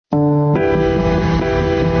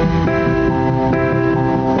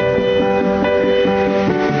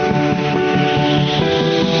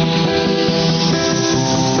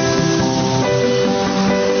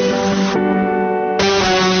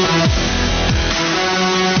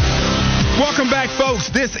Welcome back, folks.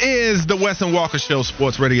 This is the Wes and Walker Show,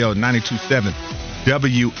 Sports Radio 92.7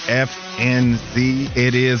 WFNZ.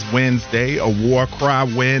 It is Wednesday, a War Cry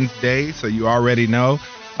Wednesday, so you already know.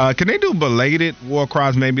 Can they do belated war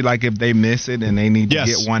cries, maybe like if they miss it and they need to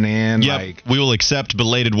get one in? Yep. We will accept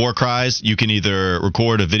belated war cries. You can either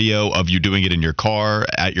record a video of you doing it in your car,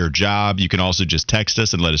 at your job. You can also just text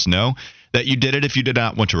us and let us know that you did it. If you did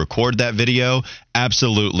not want to record that video,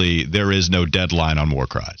 absolutely, there is no deadline on war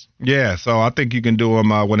cries. Yeah, so I think you can do them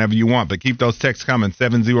whenever you want, but keep those texts coming,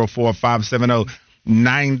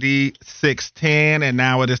 704-570-9610. And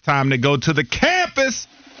now it is time to go to the campus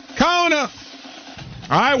corner.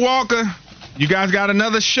 All right, Walker, you guys got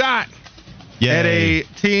another shot at a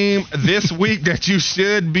team this week that you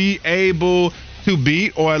should be able to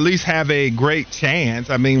beat or at least have a great chance.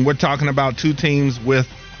 I mean, we're talking about two teams with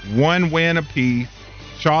one win apiece,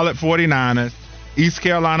 Charlotte 49ers, East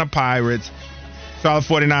Carolina Pirates. Charlotte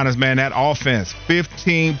 49ers, man, that offense,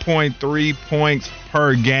 15.3 points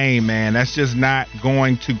per game, man. That's just not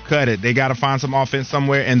going to cut it. They got to find some offense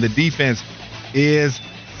somewhere, and the defense is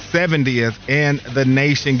 70th in the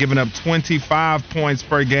nation, giving up 25 points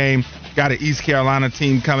per game. Got an East Carolina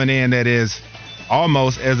team coming in that is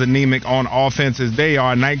almost as anemic on offense as they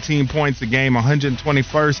are. 19 points a game,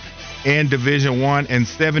 121st in Division I and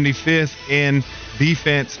 75th in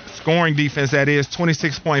defense, scoring defense, that is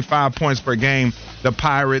 26.5 points per game the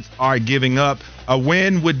Pirates are giving up. A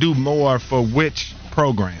win would do more for which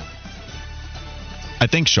program? I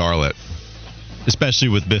think Charlotte, especially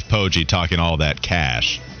with Biff Poggi talking all that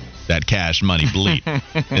cash money bleep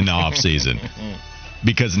in the offseason.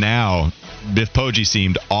 Because now Biff Poggi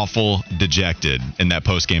seemed awful dejected in that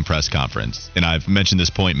post-game press conference. And I've mentioned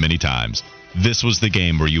this point many times. This was the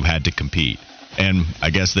game where you had to compete. And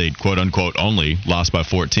I guess they, quote-unquote, only lost by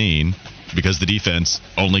 14 because the defense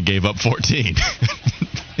only gave up 14.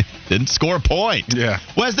 Didn't score a point. Yeah.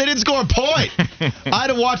 Wes, they didn't score a point. I had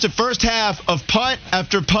to watch the first half of punt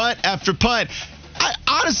after punt after punt.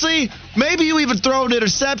 Honestly, maybe you even throw an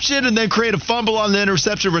interception and then create a fumble on the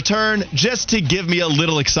interception return just to give me a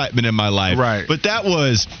little excitement in my life. Right. But that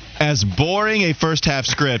was as boring a first half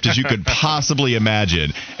script as you could possibly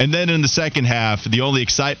imagine. And then in the second half, the only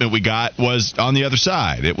excitement we got was on the other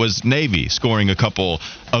side. It was Navy scoring a couple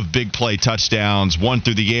of big play touchdowns, one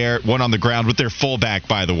through the air, one on the ground with their fullback,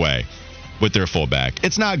 by the way. With their fullback.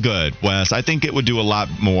 It's not good, Wes. I think it would do a lot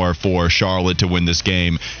more for Charlotte to win this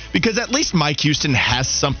game because at least Mike Houston has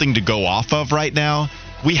something to go off of right now.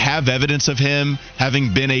 We have evidence of him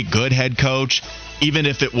having been a good head coach, even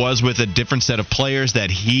if it was with a different set of players that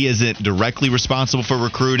he isn't directly responsible for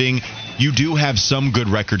recruiting. You do have some good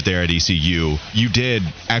record there at ECU. You did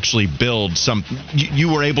actually build some.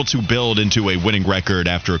 You were able to build into a winning record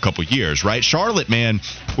after a couple years, right? Charlotte, man,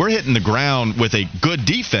 we're hitting the ground with a good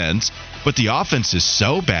defense, but the offense is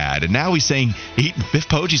so bad. And now he's saying, Biff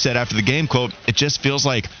Poggi said after the game, quote, it just feels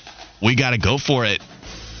like we got to go for it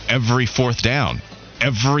every fourth down.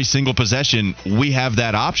 Every single possession, we have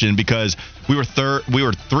that option because we were 3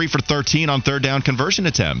 for 13 on third down conversion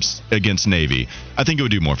attempts against Navy. I think it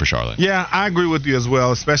would do more for Charlotte. Yeah, I agree with you as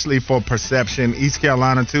well, especially for perception. East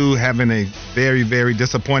Carolina, too, having a very, very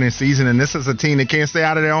disappointing season, and this is a team that can't stay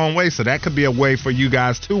out of their own way, so that could be a way for you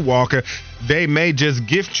guys too, Walker. They may just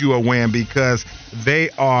gift you a win because they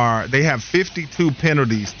have 52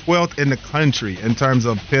 penalties, 12th in the country in terms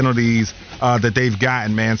of penalties that they've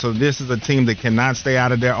gotten, man. So this is a team that cannot stay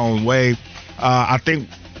out of their own way. I think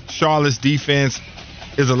Charlotte's defense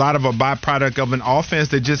is a lot of a byproduct of an offense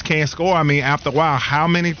that just can't score. I mean, after a while, how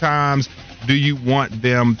many times do you want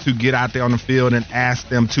them to get out there on the field and ask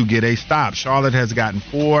them to get a stop? Charlotte has gotten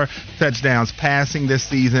 4 touchdowns passing this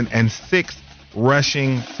season and 6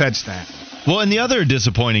 rushing touchdowns. Well, and the other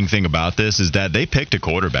disappointing thing about this is that they picked a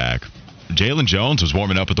quarterback. Jalen Jones was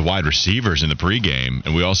warming up with the wide receivers in the pregame,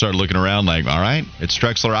 and we all started looking around like, all right, it's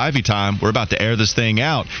Trexler Ivy time. We're about to air this thing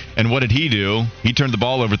out. And what did he do? He turned the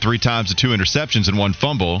ball over 3 times to 2 interceptions and 1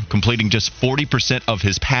 fumble, completing just 40% of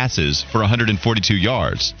his passes for 142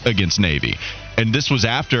 yards against Navy. And this was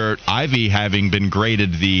after Ivy having been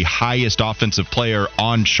graded the highest offensive player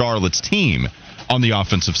on Charlotte's team on the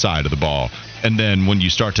offensive side of the ball. And then when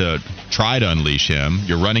you start to try to unleash him,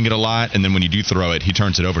 you're running it a lot. And then when you do throw it, he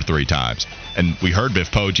turns it over 3 times. And we heard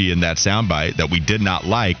Biff Poggi in that soundbite that we did not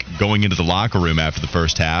like going into the locker room after the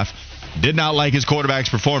first half. Did not like his quarterback's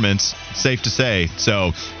performance, safe to say.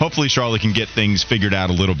 So hopefully Charlotte can get things figured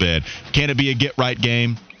out a little bit. Can it be a get-right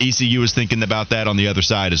game? ECU is thinking about that on the other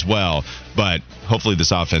side as well. But hopefully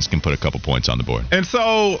this offense can put a couple points on the board. And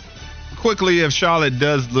so quickly, if Charlotte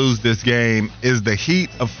does lose this game, is the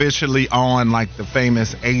heat officially on, like the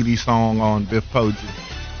famous 80s song on Biff Poggi?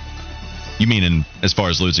 You mean as far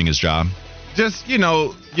as losing his job? Just,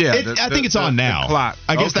 I think it's on now. Clock.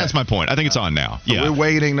 I guess that's my point. I think it's on now. So we're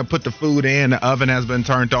waiting to put the food in. The oven has been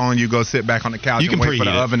turned on. You go sit back on the couch and wait for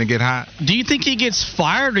the oven to get hot. Do you think he gets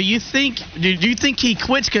fired, or do you think he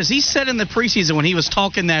quits? Because he said in the preseason when he was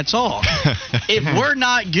talking that talk, if we're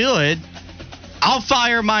not good, I'll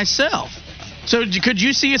fire myself. So could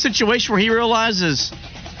you see a situation where he realizes,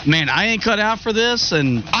 man, I ain't cut out for this?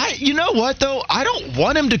 And you know what, though? I don't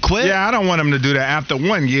want him to quit. Yeah, I don't want him to do that. After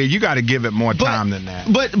 1 year, you got to give it more time than that.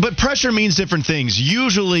 But pressure means different things.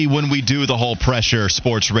 Usually when we do the whole pressure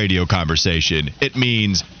sports radio conversation, it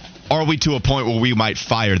means, are we to a point where we might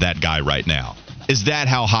fire that guy right now? Is that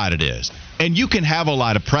how hot it is? And you can have a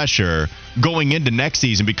lot of pressure going into next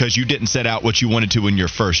season because you didn't set out what you wanted to in your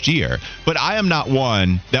first year. But I am not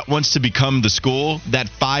one that wants to become the school that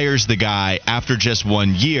fires the guy after just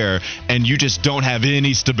 1 year and you just don't have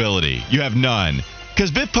any stability. You have none. Because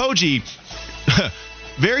Biff Poggi,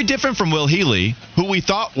 very different from Will Healy, who we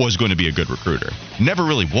thought was going to be a good recruiter. Never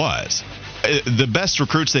really was. The best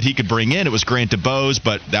recruits that he could bring in, it was Grant DuBose,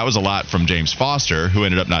 but that was a lot from James Foster, who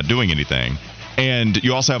ended up not doing anything. And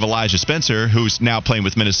you also have Elijah Spencer, who's now playing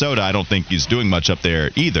with Minnesota. I don't think he's doing much up there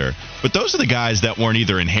either. But those are the guys that weren't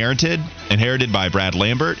either inherited by Brad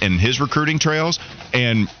Lambert and his recruiting trails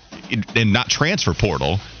and not transfer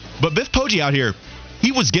portal. But Biff Poggi out here,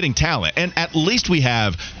 he was getting talent. And at least we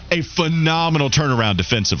have a phenomenal turnaround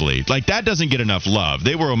defensively. Like, that doesn't get enough love.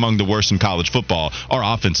 They were among the worst in college football. Our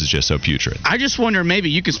offense is just so putrid. I just wonder, maybe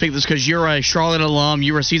you can speak to this because you're a Charlotte alum,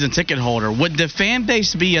 you were a season ticket holder. Would the fan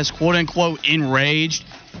base be as quote-unquote enraged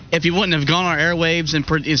if you wouldn't have gone on airwaves and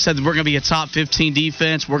said that we're going to be a top 15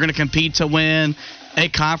 defense, we're going to compete to win a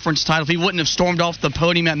conference title, if he wouldn't have stormed off the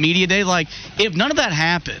podium at Media Day? Like, if none of that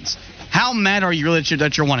happens, how mad are you really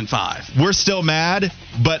that you're 1-5? We're still mad,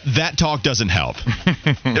 but that talk doesn't help.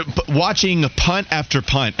 Watching punt after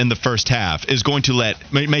punt in the first half is going to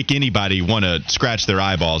make anybody want to scratch their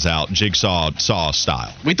eyeballs out, jigsaw saw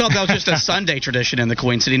style. We thought that was just a Sunday tradition in the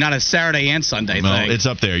Queen City, not a Saturday and Sunday thing. It's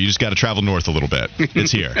up there. You just got to travel north a little bit.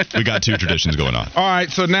 It's here. We got two traditions going on. All right,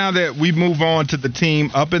 so now that we move on to the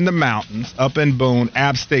team up in the mountains, up in Boone,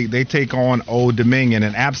 App State, they take on Old Dominion.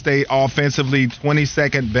 And App State offensively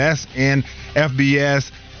 22nd best in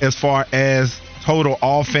FBS as far as total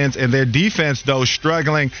offense, and their defense, though,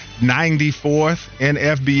 struggling 94th in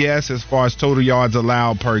FBS as far as total yards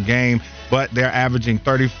allowed per game, but they're averaging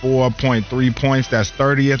 34.3 points. That's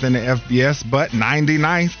 30th in the FBS, but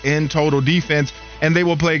 99th in total defense. And they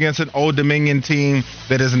will play against an Old Dominion team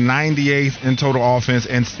that is 98th in total offense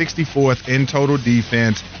and 64th in total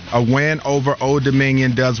defense. A win over Old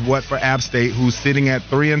Dominion does what for App State, who's sitting at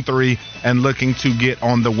 3-3 and looking to get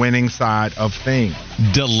on the winning side of things.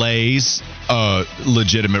 Delays a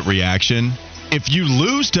legitimate reaction. If you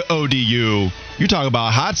lose to ODU, you talk about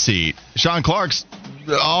a hot seat. Sean Clark's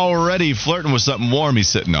already flirting with something warm he's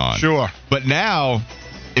sitting on. Sure. But now,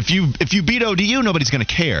 if you beat ODU, nobody's going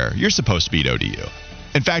to care. You're supposed to beat ODU.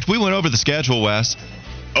 In fact, we went over the schedule, Wes.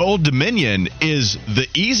 Old Dominion is the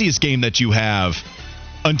easiest game that you have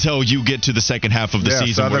until you get to the second half of the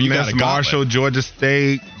season. Southern where you Miss, got Marshall, Georgia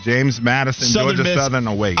State, James Madison, Georgia Southern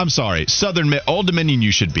away. I'm sorry. Old Dominion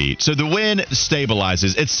you should beat. So the win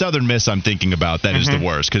stabilizes. It's Southern Miss I'm thinking about that is the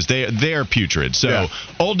worst because they're putrid. So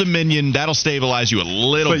Old Dominion, that'll stabilize you a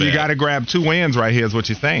little bit. So you got to grab 2 wins right here is what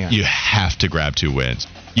you're saying. You have to grab 2 wins.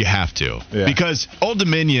 You have to. Yeah. Because Old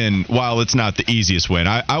Dominion, while it's not the easiest win,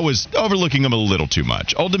 I was overlooking them a little too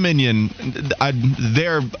much. Old Dominion,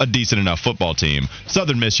 they're a decent enough football team.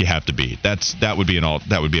 Southern Miss you have to beat. That would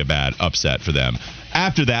be a bad upset for them.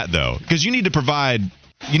 After that, though, because you need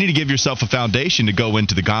to give yourself a foundation to go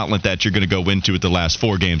into the gauntlet that you're going to go into at the last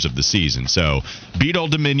 4 games of the season. So beat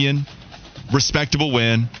Old Dominion, respectable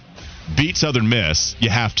win. Beat Southern Miss, you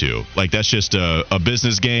have to. Like, that's just a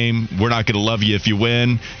business game. We're not going to love you if you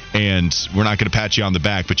win, and we're not going to pat you on the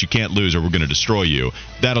back, but you can't lose or we're going to destroy you.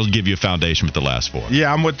 That'll give you a foundation with the last 4.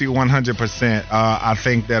 Yeah, I'm with you 100%. I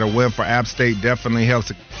think that a win for App State definitely helps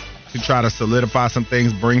to try to solidify some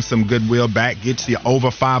things, bring some goodwill back, gets you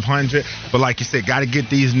over 500. But like you said, got to get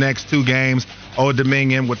these next 2 games. Old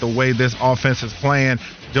Dominion, with the way this offense is playing,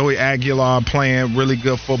 Joey Aguilar playing really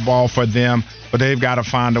good football for them. But they've got to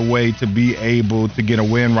find a way to be able to get a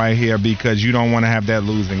win right here because you don't want to have that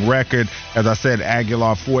losing record. As I said,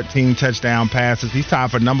 Aguilar, 14 touchdown passes. He's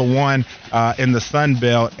tied for number 1 in the Sun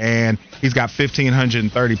Belt, and he's got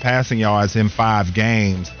 1,530 passing yards in 5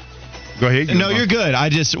 games. Go ahead. No, you're good.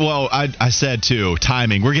 I said, too,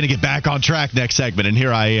 timing. We're going to get back on track next segment, and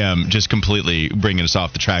here I am just completely bringing us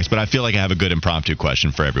off the tracks. But I feel like I have a good impromptu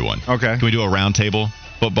question for everyone. Okay. Can we do a round table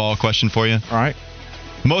football question for you? All right.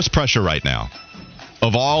 Most pressure right now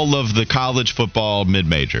of all of the college football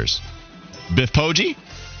mid-majors? Biff Poggi,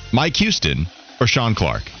 Mike Houston, or Sean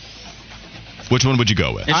Clark? Which one would you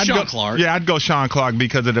go with? It's Sean Clark. Yeah, I'd go Sean Clark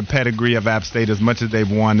because of the pedigree of App State. As much as they've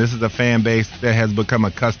won, this is a fan base that has become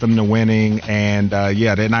accustomed to winning, and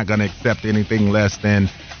they're not going to accept anything less than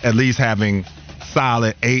at least having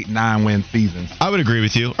solid 8-9 win seasons. I would agree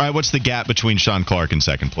with you. All right, what's the gap between Sean Clark and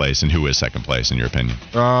second place, and who is second place in your opinion?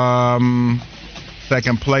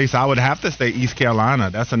 Second place, I would have to say East Carolina.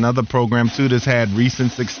 That's another program, too, that's had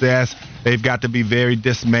recent success. They've got to be very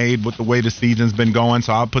dismayed with the way the season's been going,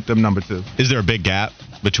 so I'll put them number 2. Is there a big gap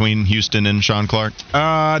between Houston and Sean Clark? No,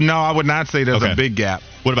 I would not say there's a big gap.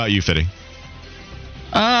 What about you, Fitty?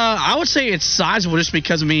 I would say it's sizable just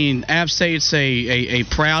because, App State's a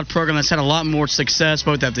proud program that's had a lot more success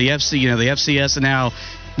both at the the FCS and now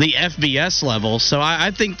the FBS level. So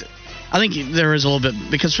I think there is a little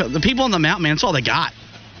bit because the people on the mountain, man, that's all they got.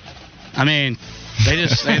 They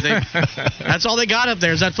just that's all they got up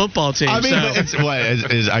there is that football team. But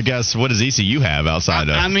I guess what does ECU have outside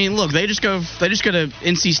of? Look, they just go to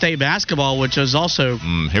NC State basketball, which is also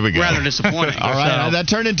here we go. rather disappointing. All right, that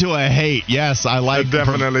turned into a hate. Yes, I like. It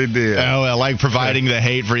definitely did. I like providing the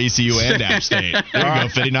hate for ECU and App State. There you go,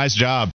 Fitty. Nice job.